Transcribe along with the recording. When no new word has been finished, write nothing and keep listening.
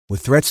With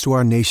threats to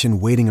our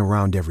nation waiting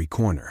around every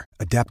corner,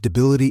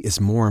 adaptability is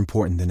more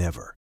important than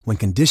ever. When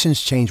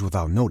conditions change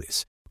without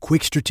notice,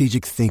 quick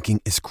strategic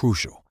thinking is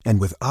crucial.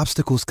 And with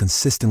obstacles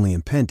consistently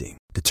impending,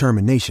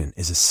 determination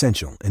is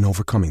essential in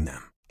overcoming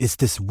them. It's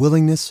this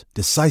willingness,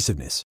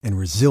 decisiveness, and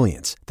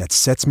resilience that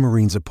sets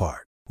Marines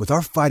apart. With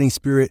our fighting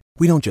spirit,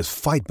 we don't just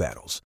fight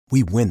battles,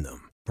 we win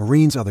them.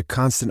 Marines are the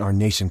constant our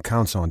nation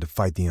counts on to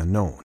fight the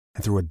unknown.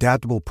 And through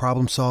adaptable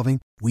problem solving,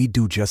 we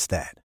do just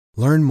that.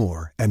 Learn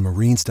more at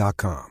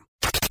marines.com.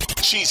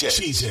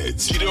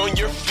 Cheeseheads. Get on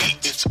your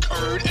feet. It's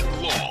Curd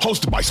and Long.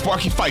 Hosted by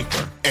Sparky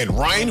Fifer and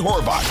Ryan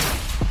Horvath.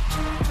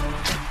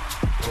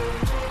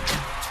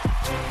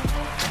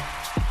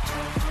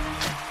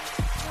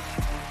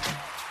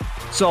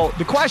 So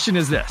the question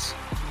is this.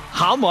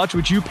 How much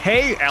would you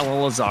pay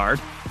Allen Lazard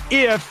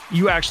if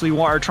you actually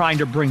are trying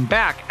to bring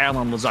back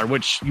Allen Lazard,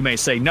 which you may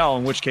say no,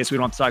 in which case we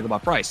don't have to talk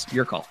about price.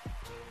 Your call.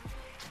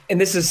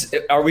 And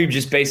are we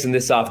just basing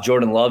this off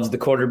Jordan Love's the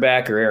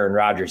quarterback or Aaron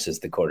Rodgers is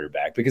the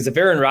quarterback? Because if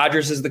Aaron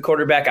Rodgers is the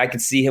quarterback, I could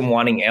see him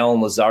wanting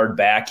Allen Lazard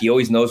back. He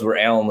always knows where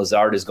Allen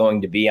Lazard is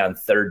going to be on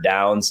third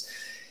downs.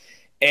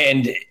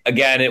 And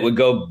again, it would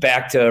go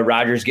back to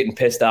Rodgers getting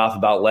pissed off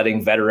about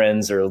letting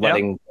veterans or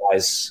letting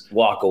guys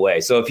walk away.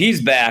 So if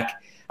he's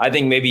back, I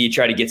think maybe you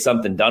try to get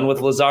something done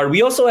with Lazard.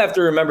 We also have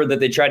to remember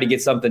that they tried to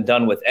get something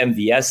done with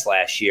MVS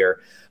last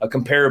year, a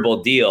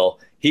comparable deal.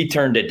 He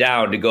turned it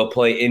down to go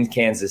play in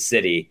Kansas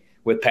City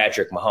with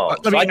Patrick Mahomes.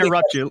 Let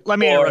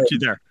me interrupt you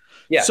there.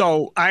 Yeah.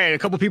 So I had a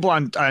couple people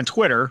on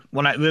Twitter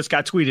when this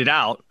got tweeted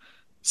out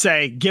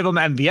say, give him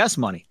MVS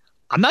money.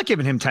 I'm not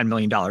giving him $10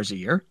 million a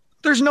year.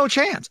 There's no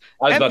chance.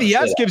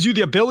 MVS gives you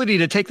the ability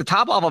to take the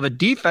top off of a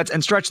defense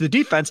and stretch the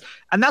defense.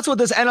 And that's what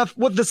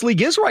this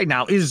league is right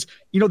now is,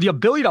 the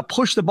ability to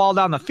push the ball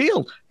down the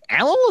field.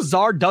 Allen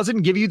Lazard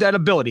doesn't give you that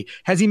ability.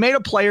 Has he made a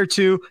play or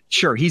two?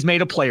 Sure, he's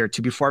made a play or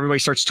two before everybody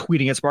starts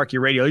tweeting at Sparky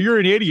Radio. You're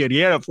an idiot. He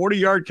had a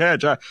 40-yard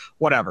catch.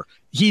 Whatever.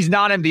 He's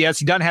not MVS.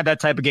 He doesn't have that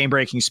type of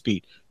game-breaking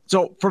speed.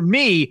 So for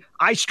me,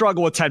 I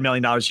struggle with $10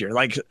 million a year.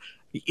 Like,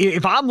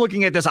 if I'm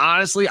looking at this,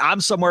 honestly,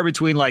 I'm somewhere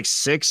between like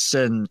 6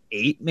 and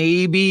 8,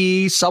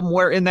 maybe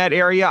somewhere in that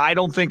area. I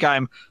don't think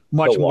I'm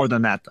much more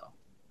than that, though.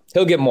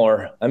 He'll get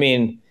more. I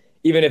mean,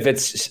 even if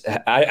it's,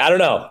 I don't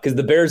know, because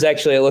the Bears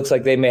actually, it looks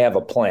like they may have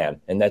a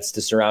plan, and that's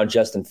to surround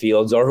Justin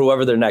Fields or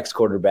whoever their next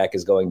quarterback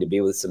is going to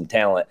be with some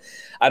talent.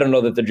 I don't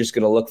know that they're just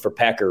going to look for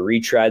Packer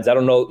retreads. I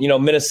don't know,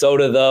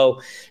 Minnesota,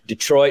 though,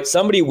 Detroit,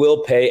 somebody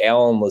will pay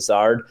Allen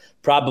Lazard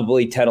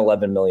probably $10,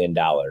 $11 million.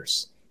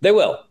 They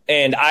will.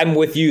 And I'm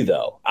with you,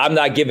 though. I'm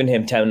not giving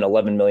him $10,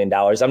 $11 million.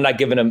 I'm not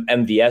giving him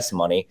MVS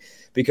money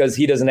because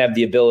he doesn't have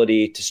the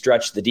ability to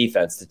stretch the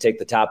defense, to take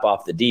the top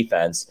off the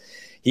defense.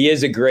 He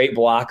is a great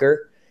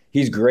blocker.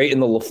 He's great in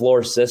the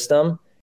LaFleur system.